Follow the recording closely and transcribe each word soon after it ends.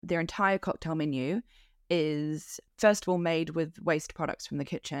their entire cocktail menu is, first of all, made with waste products from the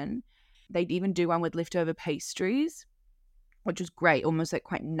kitchen. They'd even do one with leftover pastries, which was great, almost like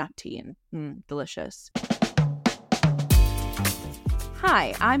quite nutty and delicious.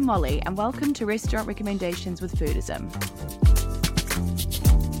 Hi, I'm Molly, and welcome to Restaurant Recommendations with Foodism.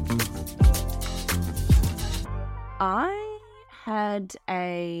 I had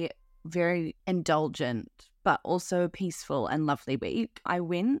a very indulgent but also peaceful and lovely week. I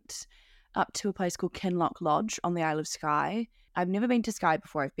went up to a place called Kinloch Lodge on the Isle of Skye. I've never been to Skye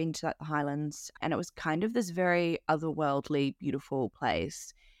before. I've been to the Highlands, and it was kind of this very otherworldly, beautiful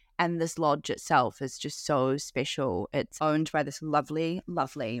place. And this lodge itself is just so special. It's owned by this lovely,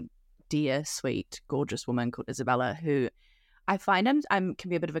 lovely, dear, sweet, gorgeous woman called Isabella, who I find can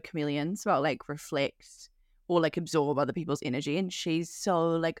be a bit of a chameleon, so I'll like reflect or like absorb other people's energy. And she's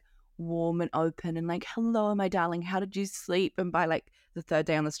so like warm and open and like, hello, my darling, how did you sleep? And by like the third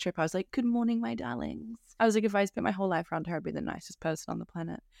day on this trip, I was like, good morning, my darlings. I was like, if I spent my whole life around her, I'd be the nicest person on the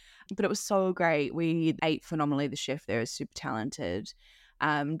planet. But it was so great. We ate phenomenally. The chef there is super talented.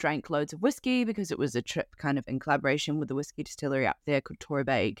 Drank loads of whiskey because it was a trip kind of in collaboration with the whiskey distillery up there called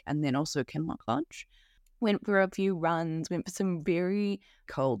Torabeg, and then also Kinloch Lodge. Went for a few runs, went for some very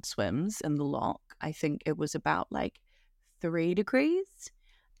cold swims in the loch. I think it was about like 3 degrees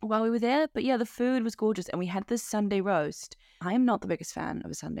while we were there. But yeah, the food was gorgeous. And we had this Sunday roast. I am not the biggest fan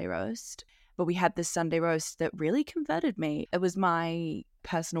of a Sunday roast, but we had this Sunday roast that really converted me. It was my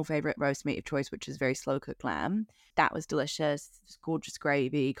personal favorite roast meat of choice, which is very slow cooked lamb. That was delicious. Gorgeous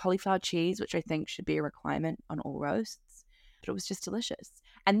gravy, cauliflower cheese, which I think should be a requirement on all roasts. But it was just delicious.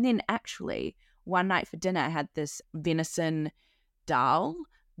 And then actually, one night for dinner, I had this venison dal,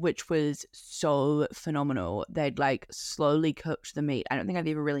 which was so phenomenal. They'd like slowly cooked the meat. I don't think I've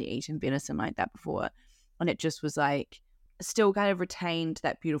ever really eaten venison like that before. And it just was like, still kind of retained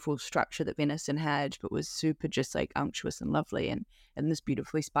that beautiful structure that venison had, but was super just like unctuous and lovely. And this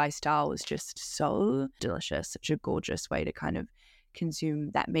beautifully spiced dal was just so delicious. Such a gorgeous way to kind of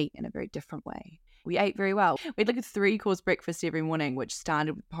consume that meat in a very different way. We ate very well. We had like a 3-course breakfast every morning, which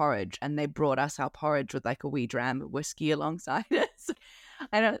started with porridge, and they brought us our porridge with like a wee dram of whiskey alongside it.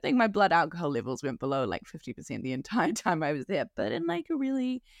 I don't think my blood alcohol levels went below like 50% the entire time I was there, but in like a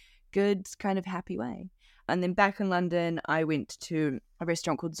really good kind of happy way. And then back in London, I went to a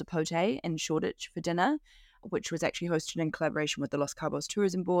restaurant called Zapote in Shoreditch for dinner, which was actually hosted in collaboration with the Los Cabos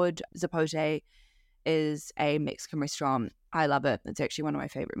Tourism Board. Zapote is a Mexican restaurant. I love it. It's actually one of my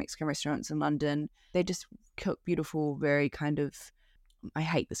favorite Mexican restaurants in London. They just cook beautiful, very kind of, I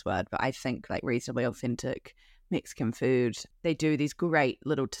hate this word, but I think like reasonably authentic Mexican food. They do these great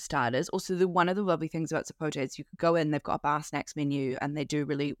little tostadas. Also, one of the lovely things about Zapote is you could go in, they've got a bar snacks menu, and they do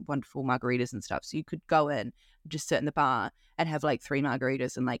really wonderful margaritas and stuff. So you could go in, just sit in the bar and have like 3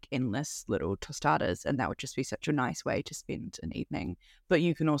 margaritas and like endless little tostadas. And that would just be such a nice way to spend an evening. But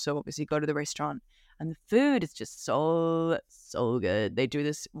you can also obviously go to the restaurant, and the food is just so, so good. They do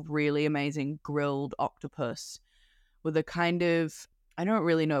this really amazing grilled octopus with a kind of, I don't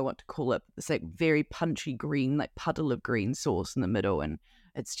really know what to call it. It's like very punchy green, like puddle of green sauce in the middle. And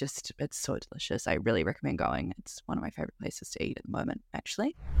it's so delicious. I really recommend going. It's one of my favorite places to eat at the moment,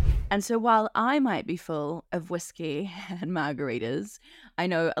 actually. And so while I might be full of whiskey and margaritas, I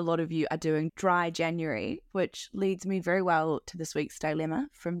know a lot of you are doing dry January, which leads me very well to this week's dilemma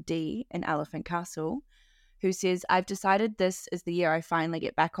from Dee in Elephant Castle, who says, I've decided this is the year I finally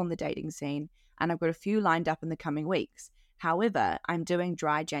get back on the dating scene, and I've got a few lined up in the coming weeks. However, I'm doing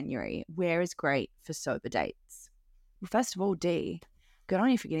dry January. Where is great for sober dates? Well, first of all, Dee, good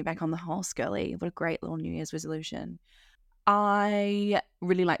on you for getting back on the horse, girly. What a great little New Year's resolution. I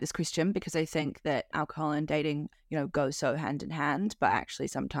really like this question because I think that alcohol and dating, go so hand in hand, but actually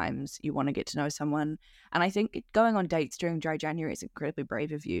sometimes you want to get to know someone. And I think going on dates during dry January is incredibly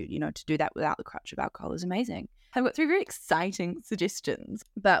brave of you. To do that without the crutch of alcohol is amazing. I've got 3 very exciting suggestions.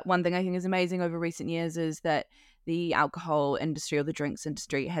 But one thing I think is amazing over recent years is that the alcohol industry or the drinks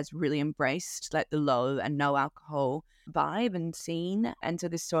industry has really embraced like the low and no alcohol vibe and scene. And so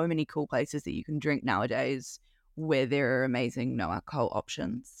there's so many cool places that you can drink nowadays where there are amazing no alcohol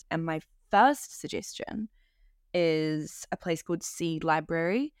options. And my first suggestion is a place called Seed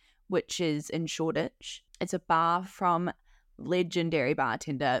Library, which is in Shoreditch. It's a bar from legendary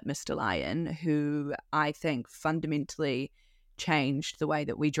bartender Mr. Lyon, who I think fundamentally changed the way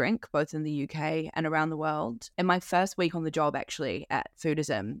that we drink, both in the UK and around the world. In my first week on the job, actually, at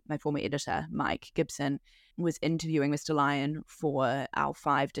Foodism, my former editor, Mike Gibson, was interviewing Mr. Lyon for our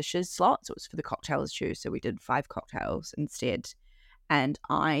 5 dishes slot. So it was for the cocktails too. So we did 5 cocktails instead. And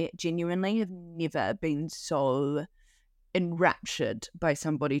I genuinely have never been so enraptured by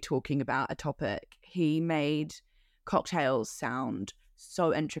somebody talking about a topic. He made cocktails sound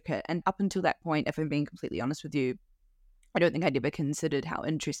so intricate. And up until that point, if I'm being completely honest with you, I don't think I'd ever considered how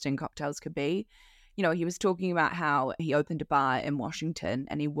interesting cocktails could be. You know, he was talking about how he opened a bar in Washington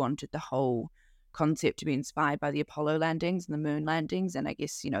and he wanted the whole concept to be inspired by the Apollo landings and the moon landings, and I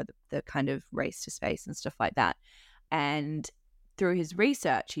guess, you know, the kind of race to space and stuff like that. And through his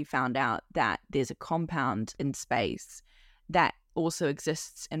research, he found out that there's a compound in space that also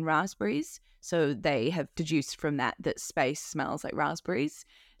exists in raspberries. So they have deduced from that space smells like raspberries.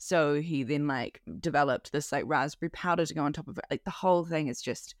 So he then like developed this like raspberry powder to go on top of it. Like the whole thing is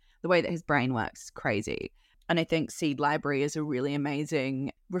just the way that his brain works is crazy. And I think Seed Library is a really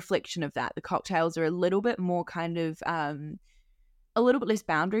amazing reflection of that. The cocktails are a little bit more kind of a little bit less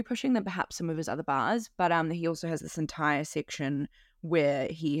boundary pushing than perhaps some of his other bars, but he also has this entire section where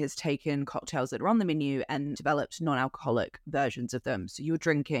he has taken cocktails that are on the menu and developed non-alcoholic versions of them. So you're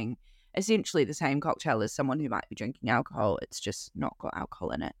drinking essentially the same cocktail as someone who might be drinking alcohol. It's just not got alcohol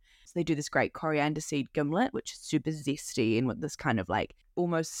in it. So they do this great coriander seed gimlet, which is super zesty and with this kind of like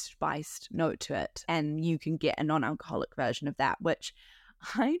almost spiced note to it. And you can get a non-alcoholic version of that, which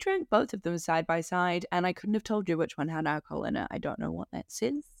I drank both of them side by side and I couldn't have told you which one had alcohol in it. I don't know what that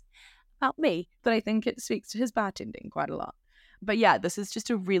says about me, but I think it speaks to his bartending quite a lot. But yeah, this is just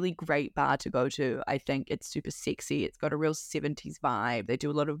a really great bar to go to. I think it's super sexy. It's got a real 70s vibe. They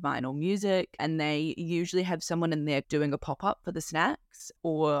do a lot of vinyl music and they usually have someone in there doing a pop-up for the snacks.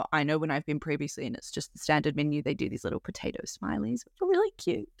 Or I know when I've been previously and it's just the standard menu, they do these little potato smileys, which are really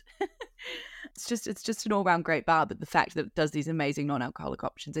cute. It's just an all-round great bar, but the fact that it does these amazing non-alcoholic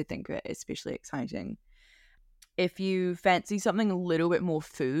options, I think are especially exciting. If you fancy something a little bit more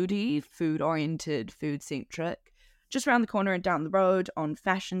foodie, food-oriented, food-centric, just around the corner and down the road on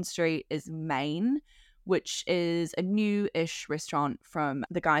Fashion Street is Maine, which is a new-ish restaurant from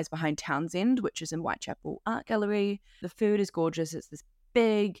the guys behind Townsend, which is in Whitechapel Art Gallery. The food is gorgeous. It's this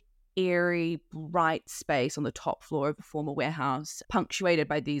big, airy, bright space on the top floor of a former warehouse, punctuated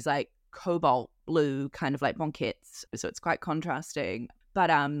by these like cobalt blue kind of like banquettes. So it's quite contrasting. But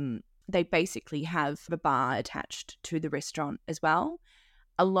they basically have a bar attached to the restaurant as well,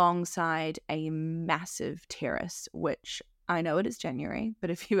 alongside a massive terrace, which I know it is January, but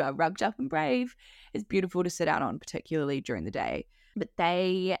if you are rugged up and brave, it's beautiful to sit out on, particularly during the day. But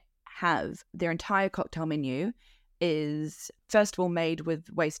they have their entire cocktail menu is, first of all, made with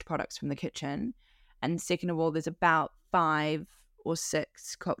waste products from the kitchen. And second of all, there's about 5 or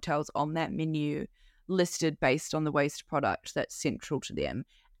 6 cocktails on that menu listed based on the waste product that's central to them.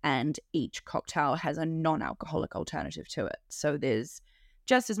 And each cocktail has a non-alcoholic alternative to it. So there's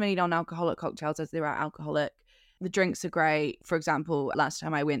just as many non-alcoholic cocktails as there are alcoholic. The drinks are great. For example, last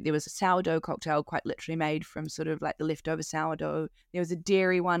time I went, there was a sourdough cocktail quite literally made from sort of like the leftover sourdough. There was a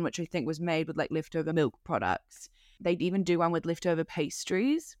dairy one, which I think was made with like leftover milk products. They'd even do one with leftover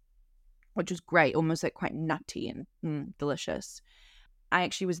pastries, which was great, almost like quite nutty and delicious. I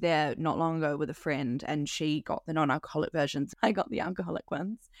actually was there not long ago with a friend and she got the non-alcoholic versions. I got the alcoholic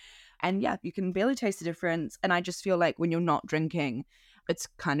ones. And yeah, you can barely taste the difference. And I just feel like when you're not drinking, it's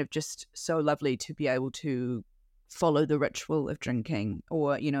kind of just so lovely to be able to follow the ritual of drinking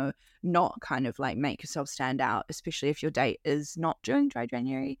or, you know, not kind of like make yourself stand out, especially if your date is not during dry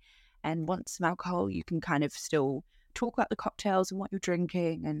January and wants some alcohol. You can kind of still talk about the cocktails and what you're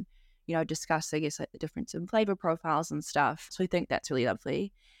drinking and, you know, discuss, I guess, like the difference in flavor profiles and stuff. So I think that's really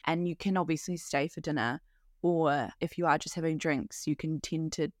lovely. And you can obviously stay for dinner, or if you are just having drinks, you can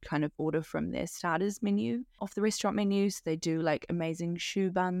tend to kind of order from their starters menu off the restaurant menus. They do like amazing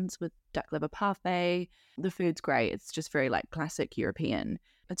choux buns with duck liver parfait. The food's great. It's just very like classic European.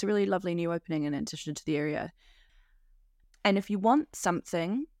 It's a really lovely new opening in addition to the area. And if you want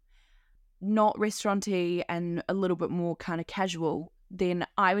something not restaurant-y and a little bit more kind of casual, then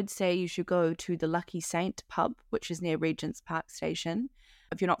I would say you should go to the Lucky Saint pub, which is near Regent's Park Station.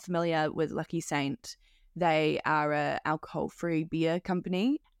 If you're not familiar with Lucky Saint, they are an alcohol-free beer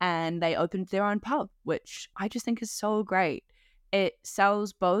company and they opened their own pub, which I just think is so great. It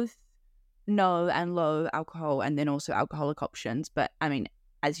sells both no and low alcohol and then also alcoholic options. But I mean,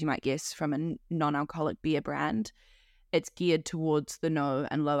 as you might guess from a non-alcoholic beer brand, it's geared towards the no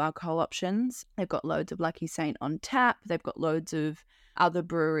and low alcohol options. They've got loads of Lucky Saint on tap. They've got loads of other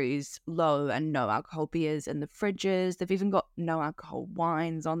breweries, low and no alcohol beers in the fridges. They've even got no alcohol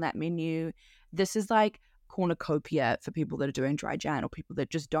wines on that menu. This is like cornucopia for people that are doing dry Jan or people that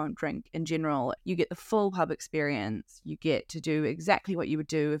just don't drink in general. You get the full pub experience. You get to do exactly what you would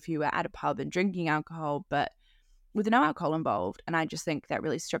do if you were at a pub and drinking alcohol, but with no alcohol involved. And I just think that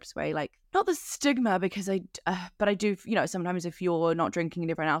really strips away, like, not the stigma, because but I do, sometimes if you're not drinking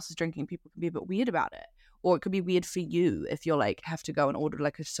and everyone else is drinking, people can be a bit weird about it. Or it could be weird for you if you're like, have to go and order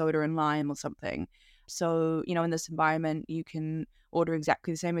like a soda and lime or something. So, in this environment, you can order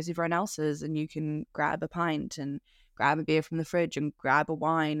exactly the same as everyone else's, and you can grab a pint and grab a beer from the fridge and grab a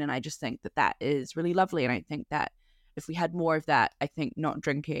wine. And I just think that is really lovely. And I think that if we had more of that, I think not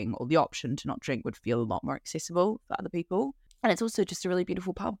drinking, or the option to not drink, would feel a lot more accessible for other people. And it's also just a really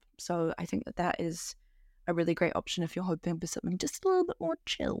beautiful pub. So I think that is a really great option if you're hoping for something just a little bit more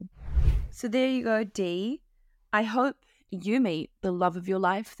chill. So there you go, Dee. I hope you meet the love of your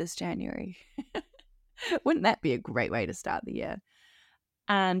life this January. Wouldn't that be a great way to start the year?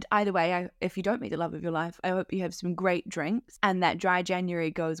 And either way, if you don't meet the love of your life, I hope you have some great drinks and that dry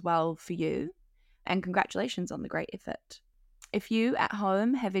January goes well for you. And congratulations on the great effort. If you at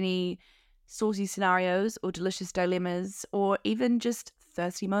home have any saucy scenarios or delicious dilemmas, or even just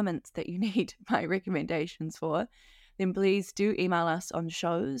thirsty moments that you need my recommendations for, then please do email us on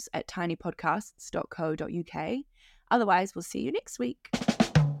shows@tinypodcasts.co.uk. Otherwise, we'll see you next week.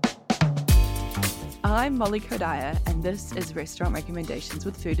 I'm Molly Kodaya, and this is Restaurant Recommendations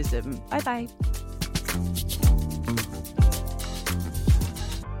with Foodism. Bye-bye.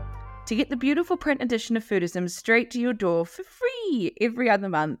 To get the beautiful print edition of Foodism straight to your door for free every other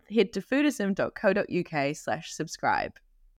month, head to foodism.co.uk/subscribe.